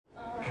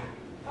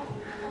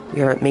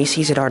We are at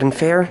Macy's at Arden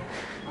Fair.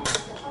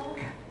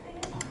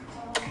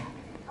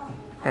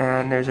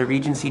 And there's a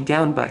Regency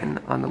down button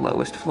on the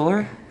lowest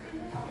floor.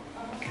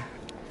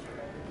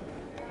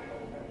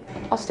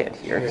 I'll stand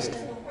here.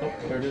 Oh,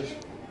 there it is.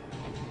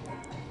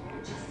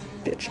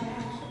 Bitch.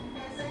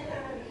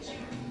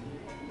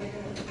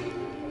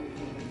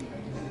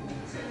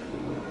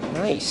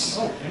 Nice.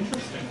 Oh,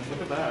 interesting.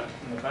 Look at that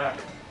in the back.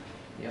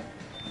 Yep.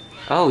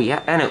 Oh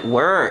yeah, and it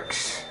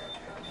works.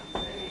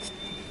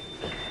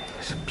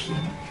 There's a P.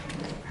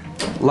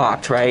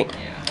 Locked, right?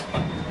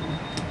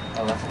 Yeah.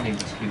 Oh, that's only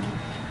 2.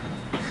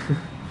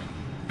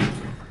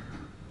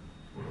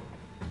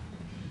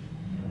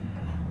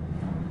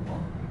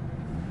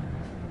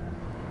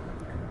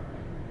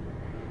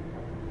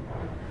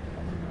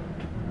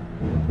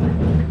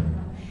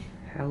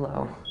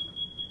 Hello.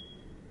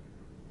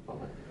 Oh,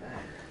 look at that.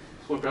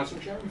 Look, got some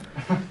jam?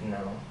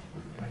 No.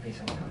 Might be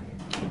some kind.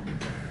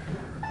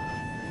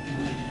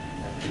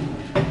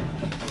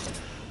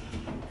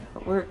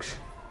 It works.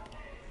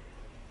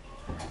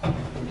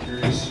 I'm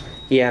curious.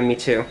 Yeah, me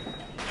too.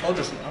 I'll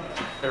just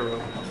arrow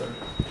up there.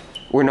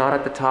 We're not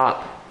at the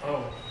top.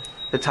 Oh.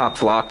 The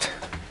top's locked.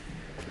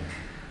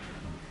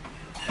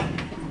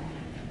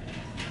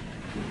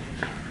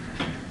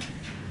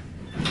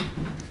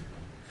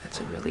 That's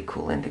a really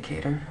cool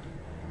indicator.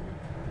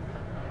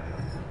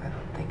 I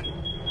don't think it...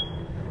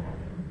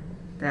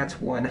 That's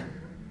 1.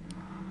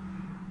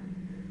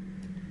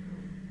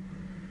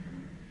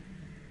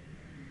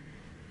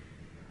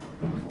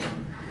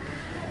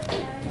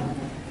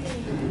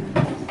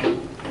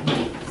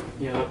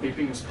 Yeah, that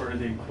beeping is part of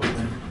the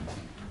equipment.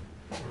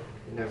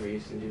 Never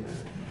used to do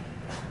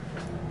that.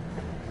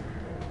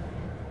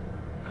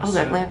 Oh,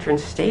 that lantern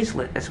stays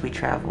lit as we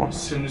travel.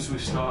 As soon as we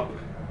stop.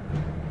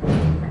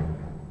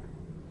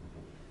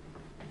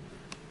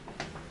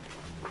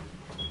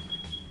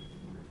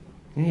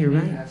 Yeah, you're It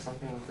right. has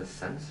something with the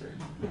sensor.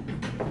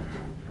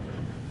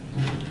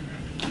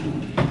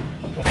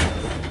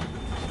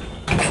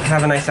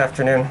 Have a nice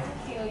afternoon.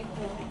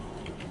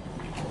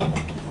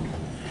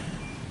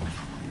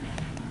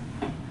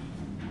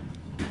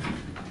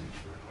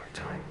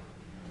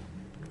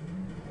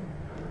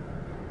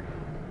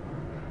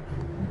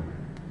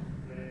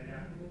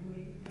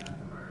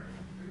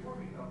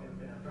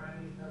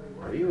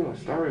 Are you a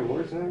Star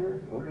Rewards member?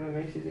 Open a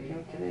Macy's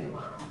account today.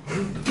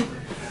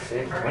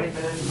 Save 20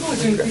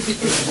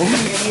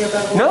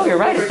 minutes. No, you're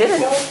right, it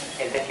didn't.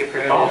 And thank you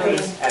for coffee.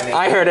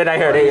 I heard it,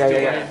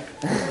 yeah.